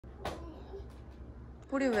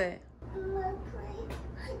보리 왜? 엄마 보리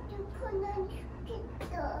하우스 가면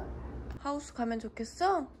좋겠어. 하우스 가면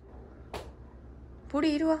좋겠어?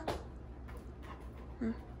 보리 이리 와.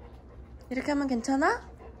 응. 이렇게 하면 괜찮아?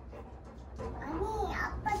 아니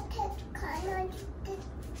아빠한테 가면 좋겠어.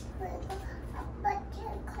 그리고 아빠한테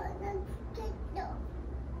가면 좋겠어.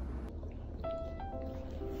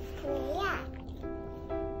 보리야.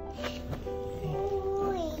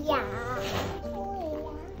 보리야.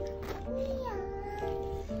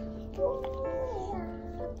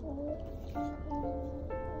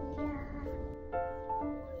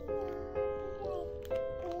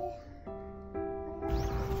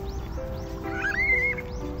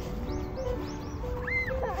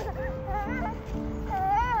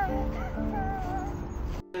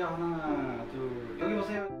 하나, 둘, 여기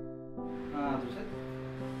보세요. 하나, 둘, 셋.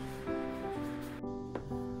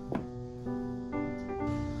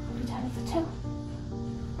 우리 잘했어, 채워.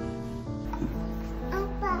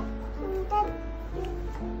 아빠, 근데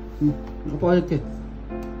응, 아빠 할게.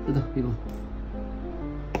 됐다, 이거.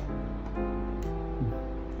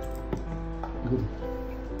 이거도.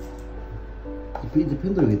 이제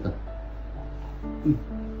펜 들어야겠다. 응.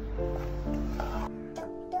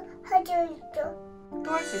 하주 있어.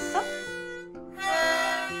 또 할 수 있어?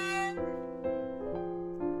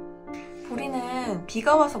 보리는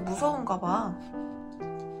비가 와서 무서운가 봐.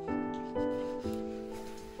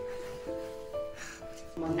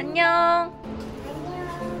 안녕.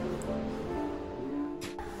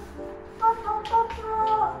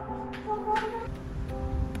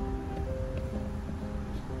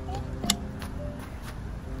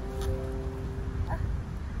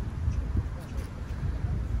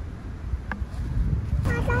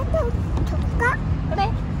 하나 더 줄까?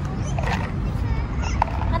 그래.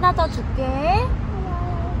 하나 더 줄게.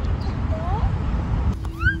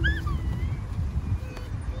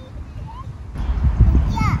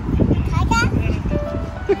 야, 가자.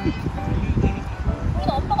 우리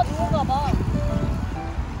엄마가 좋은가 봐.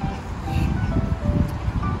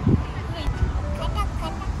 가자.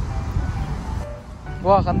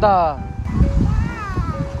 와, 간다.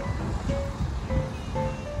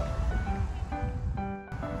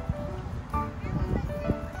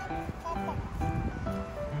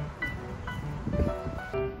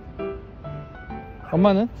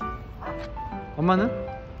 엄마는? 엄마는?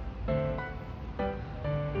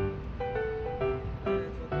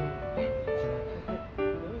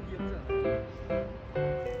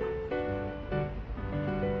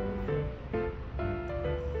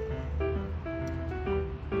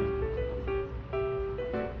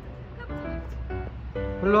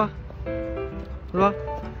 일로 와. 일로 와.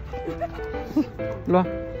 일로 와.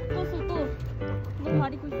 너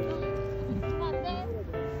가리고 있어. 보면 안 돼.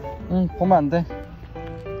 응, 보면 안 돼.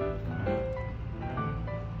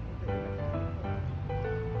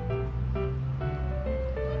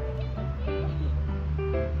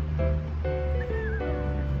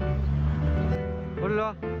 빨리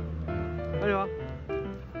와. 빨리 와.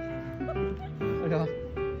 빨리 와.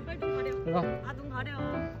 빨리 와. 아, 눈 가려.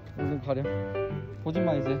 눈 가려. 보지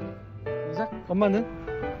마 이제. 시작. 엄마는?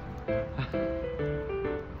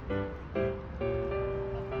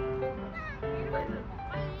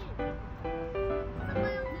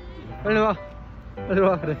 빨리 와. 빨리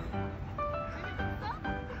와. 그래.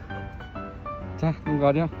 자, 눈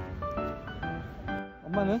가려.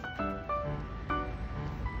 엄마는?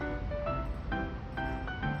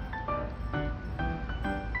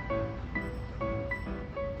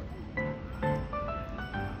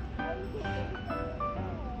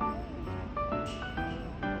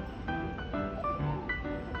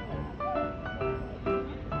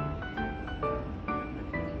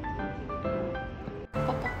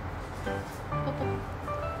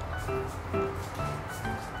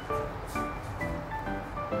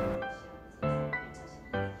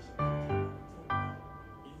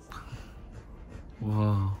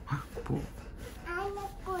 와, 뭐? 안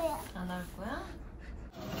할 거야. 안 할 거야?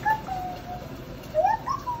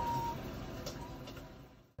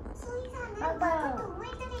 봐봐.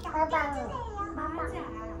 동물들이 남겨주세요.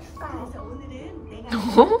 맞아. 그래서 오늘은 내가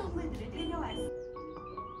어? 동물들을 데려왔어.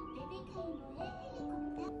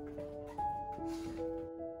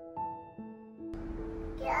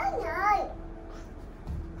 깨어나.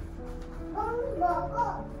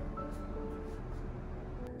 먹어.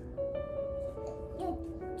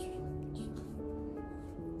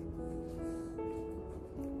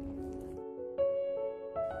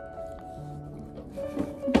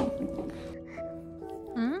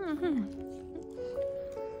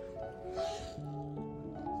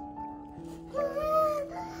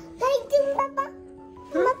 발 좀 봐봐.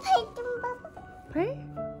 엄마 발 좀 봐봐. 별?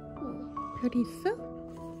 별이 있어?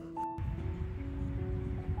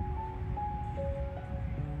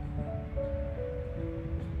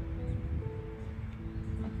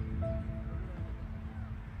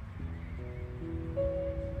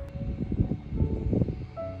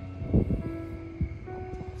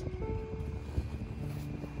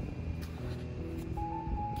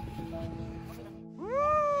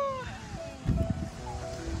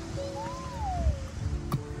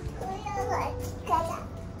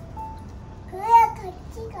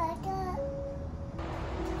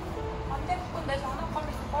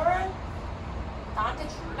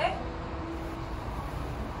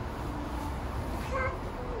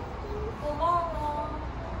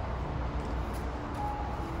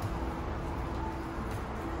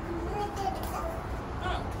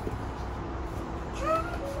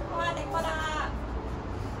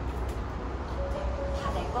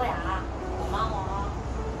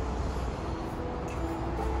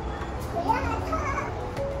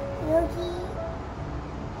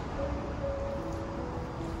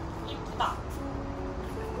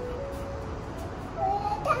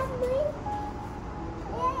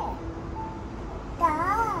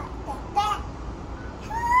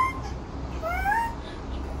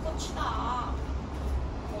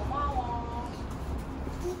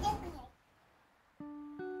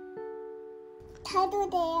 가도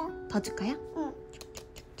돼요. 더 줄까요? 응.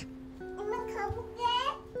 엄마 가볼게.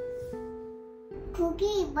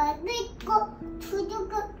 고기 먹을 거 두고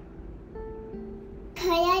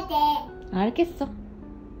가야 돼. 알겠어.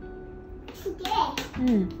 두 개.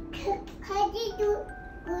 응. 가지도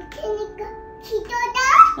못하니까 기도다.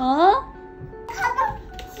 어? 가방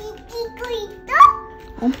지키고 있어?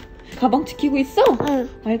 어? 가방 지키고 있어? 응.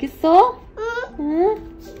 알겠어? 응.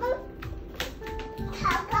 응. 지금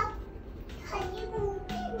가방 가지고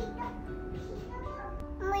못하니까 기도다.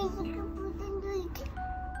 엄마 이거 무슨 소리지?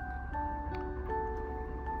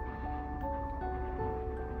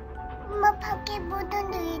 엄마 밖에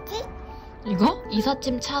무슨 소리지? 이거?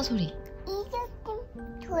 이삿짐 차 소리. 이것도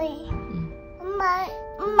소리. 응.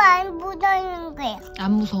 엄마 안 묻어있는 거야.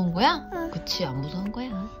 안 무서운 거야? 응. 그치, 안 무서운 거야.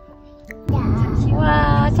 자.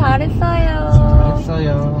 와, 잘했어요.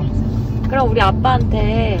 잘했어요. 그럼 우리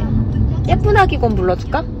아빠한테 예쁜 아기곰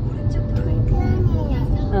불러줄까?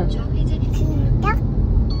 그러면 응.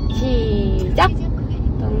 시작. 시작.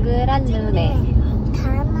 동그란 눈에.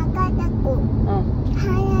 가마가다고 어,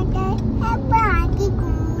 하나도 해봐 아기고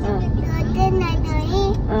너는 아들이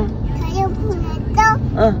응, 저녁 보냈어?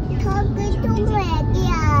 응, 저기 동물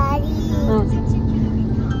애기야 응,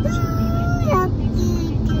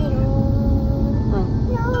 여기로 응.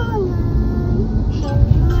 너는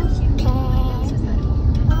행복해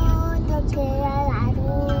어떻게 나도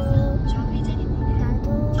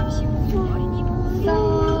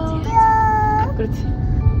소리야 그렇지.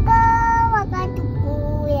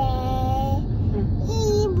 까와가지고 해 응.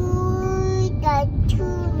 이불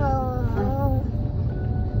다투노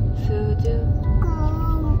수주.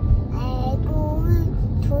 아이고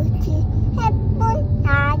좋지 예쁜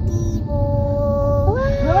아기고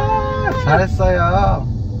잘했어요.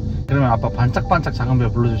 그러면 아빠 반짝반짝 작은 별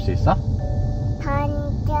불러줄 수 있어?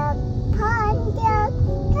 반짝 반짝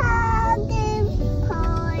작은 펄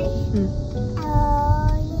응.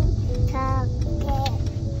 어리작게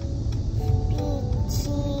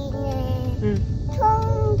비치네 응.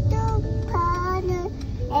 통독하는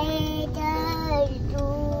애들도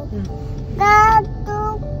응.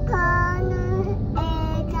 까똑하는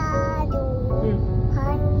애들도 응.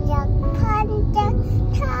 반짝반짝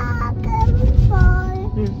작은 펄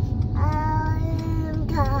응.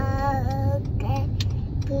 아름답게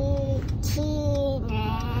비치네.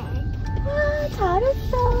 와,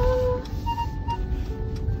 잘했어.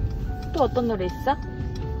 또 어떤 노래 있어?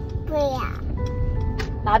 뭐야?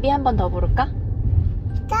 나비 한 번 더 부를까?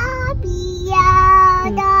 나비야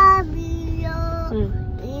응. 나비야 응.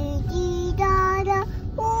 이기다라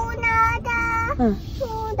오나다 응.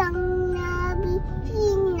 소당나비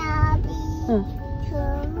흰나비 응.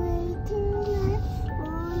 춤을 추는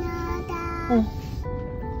오나다 응.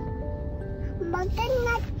 엄마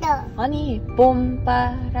끝났어. 아니,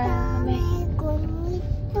 봄바람에. 밤에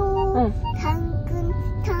꽃잎도 응. 당근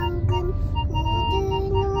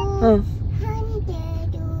우주노 응.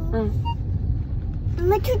 한대도 응.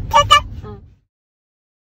 엄마 좋다다